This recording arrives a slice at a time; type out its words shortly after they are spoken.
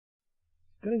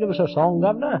Can you give us a song,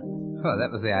 Governor? Well,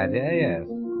 that was the idea, yes.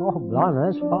 Oh, blimey,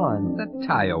 that's fine. That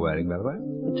tie you're wearing, by the way.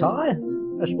 The tie?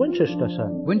 That's Winchester, sir.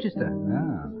 Winchester?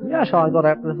 Ah. Yes, I got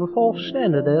up to the 4th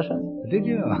standard there, sir. Did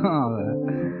you?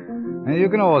 Oh, you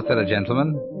can always tell a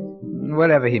gentleman,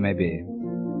 wherever he may be.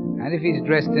 And if he's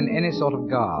dressed in any sort of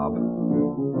garb.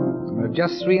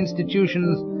 Just 3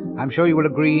 institutions, I'm sure you will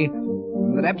agree,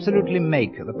 that absolutely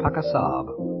make the Pucker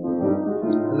Sab.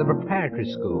 The Preparatory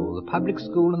School, the Public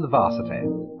School, and the Varsity.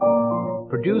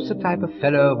 Produce a type of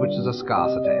fellow of which is a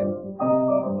scarcity.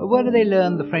 Where do they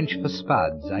learn the French for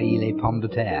spuds, i.e. les pommes de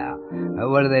terre?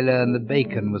 Where do they learn that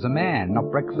bacon was a man,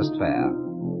 not breakfast fare?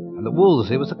 And that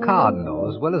Wolsey was a cardinal,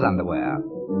 as well as underwear?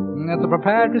 At the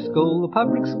Preparatory School, the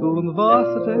Public School, and the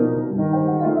Varsity.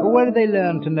 Where do they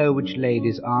learn to know which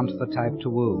ladies aren't the type to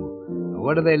woo?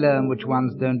 Where do they learn which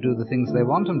ones don't do the things they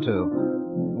want them to?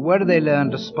 Where do they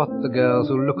learn to spot the girls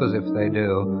who look as if they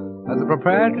do? At the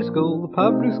Preparatory School, the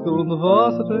Public School, and the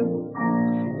Varsity.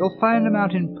 You'll find them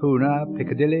out in Poona,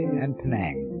 Piccadilly, and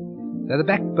Penang. They're the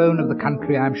backbone of the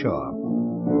country, I'm sure.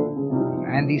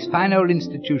 And these fine old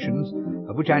institutions,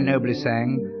 of which I nobly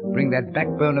sang, bring that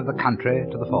backbone of the country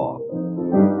to the fore.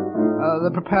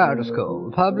 The Preparatory School,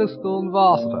 the Public School, and the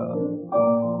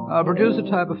Varsity. Produce a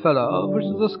type of fellow, which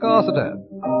is a scarcity.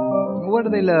 Where do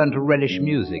they learn to relish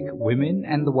music, women,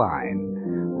 and the wine?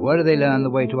 Where do they learn the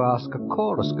way to ask a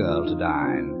chorus girl to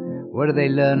dine? Where do they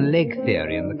learn leg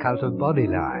theory and the cult of body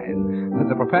line? At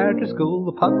the Preparatory School,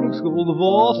 the Public School, the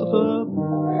Varsity.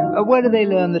 Where do they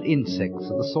learn that insects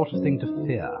are the sort of thing to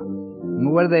fear?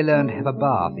 Where do they learn to have a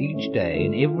bath each day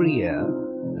in every year?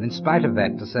 And in spite of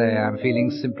that to say I'm feeling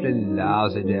simply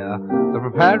lousy, dear. The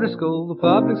Preparatory School, the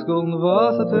Public School, and the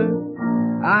Varsity.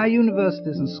 Our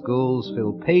universities and schools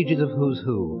fill pages of who's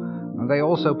who, and they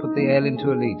also put the ale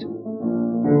into elite.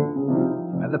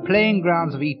 The playing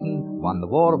grounds of Eton won the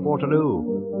War of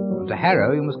Waterloo, and to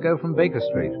Harrow you must go from Baker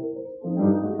Street.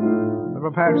 The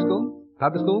Preparatory School,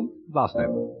 Public School, Varsity.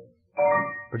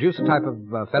 Produce a type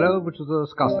of fellow which is a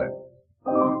scarcity.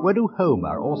 Where do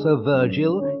Homer, also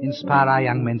Virgil, inspire our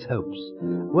young men's hopes?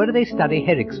 Where do they study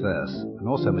Herrick's verse, and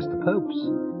also Mr. Pope's?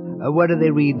 Where do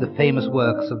they read the famous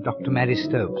works of Dr. Mary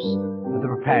Stopes? At the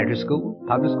Preparatory School,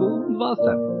 Public School, and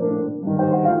Varsity.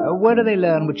 Where do they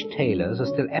learn which tailors are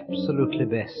still absolutely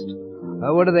best?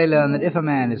 Where do they learn that if a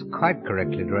man is quite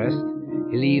correctly dressed,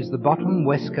 he leaves the bottom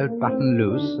waistcoat button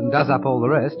loose and does up all the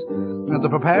rest? At the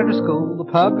Preparatory School,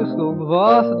 the Public School, the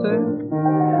Varsity.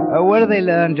 Where do they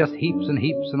learn just heaps and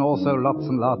heaps and also lots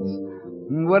and lots?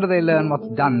 Where do they learn what's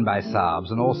done by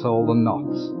Sabs and also all the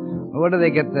knots? Where do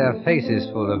they get their faces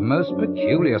full of most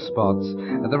peculiar spots?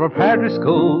 At the Preparatory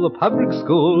School, the Public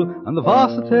School, and the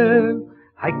Varsity.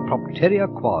 Haec propteria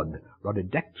quod,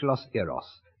 rodidactylos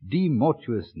eros, de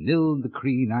mortuis nil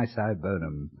decree nisi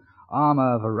bonum,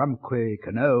 arma verumque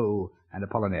cano, and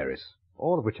Apollinaris,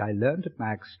 all of which I learnt at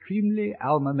my extremely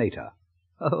alma mater.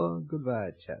 Oh,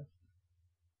 goodbye, chap.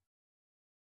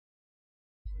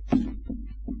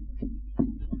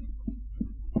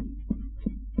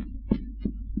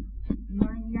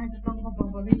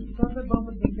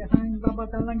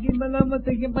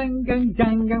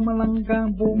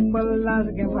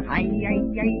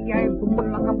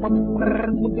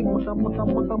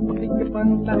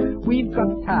 We've got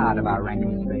tired of our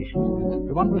ranking station.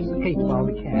 We want to escape while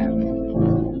we can.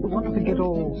 We want to forget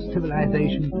all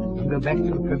civilization and go back to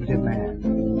the primitive man.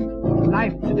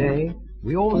 Life today,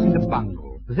 we all seem to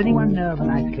bungle. Does anyone know of a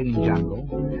nice clean jungle?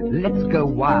 Let's go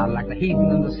wild like the heathen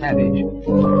and the savage.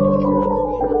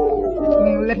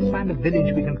 Let's find a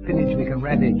village we can pillage, we can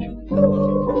ravage.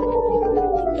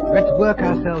 Let's work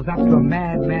ourselves up to a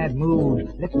mad, mad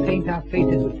mood. Let's paint our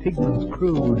faces with pigments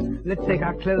crude. Let's take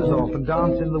our clothes off and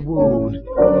dance in the wood.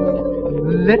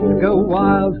 Let's go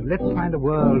wild. Let's find a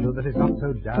world that is not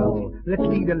so dull. Let's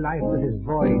lead a life that is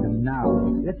void and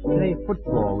null. Let's play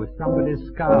football with somebody's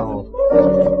skull.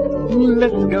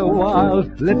 Let's go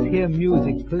wild. Let's hear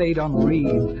music played on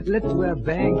reeds. Let's wear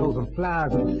bangles and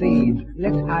flowers and seeds.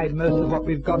 Let's hide most of what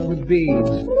we've got with beads.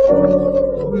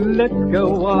 Let's go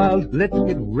wild. Let's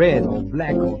get red or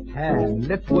black or tan.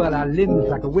 Let's whirl our limbs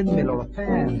like a windmill or a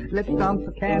fan. Let's dance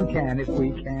a can-can if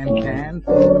we can.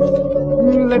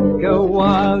 Let's go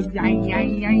wild. Let's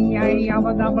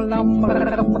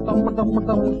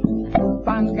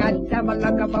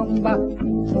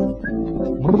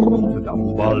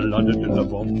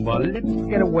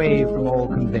get away from all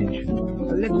convention.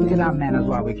 Let's get our manners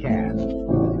while we can.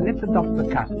 Let's adopt the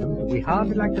customs that we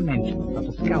hardly like to mention, such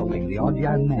as scalping the odd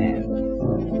young man.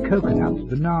 Coconuts,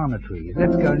 banana trees,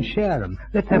 let's go and share them.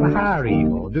 Let's have a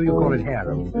harem, or do you call it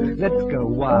harem? Let's go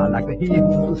wild like the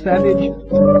heathen, the savage.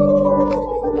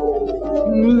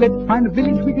 Let's find a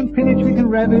village we can pillage, we can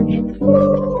ravage.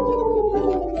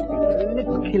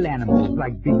 Let's kill animals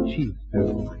like big chiefs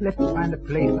do. Let's find a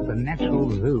place at the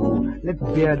natural zoo. Let's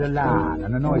beard a lion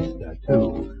and an oyster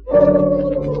too.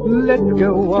 Let's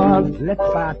go wild, let's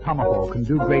buy a tomahawk and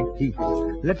do great feats.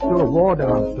 Let's do a war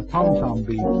dance to tom-tom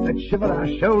beats. Let's shiver our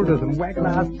shoulders and waggle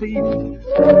our seats.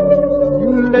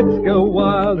 Let's go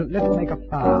wild, let's make a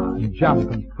fire and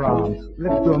jump and prance.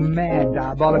 Let's do a mad,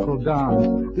 diabolical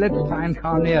dance. Let's find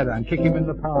Carnera and kick him in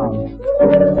the palms.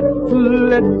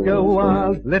 Let's go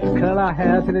wild, let's curl our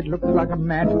hair till it looks like a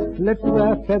mat. Let's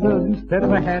wear feathers instead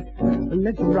of a hat.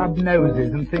 Let's rub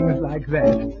noses and things like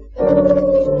that.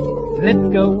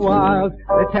 Let's go wild.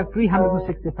 Let's have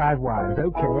 365 wives,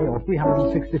 okay, or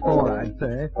 364, I'd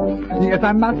say. Yes,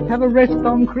 I must have a rest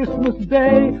on Christmas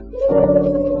Day.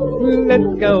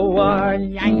 Let's go wild.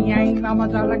 I'm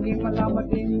going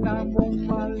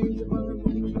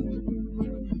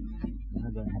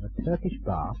to have a Turkish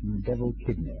bath and deviled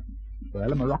kidney.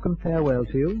 Well, a Moroccan farewell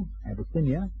to you,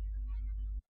 Abyssinia.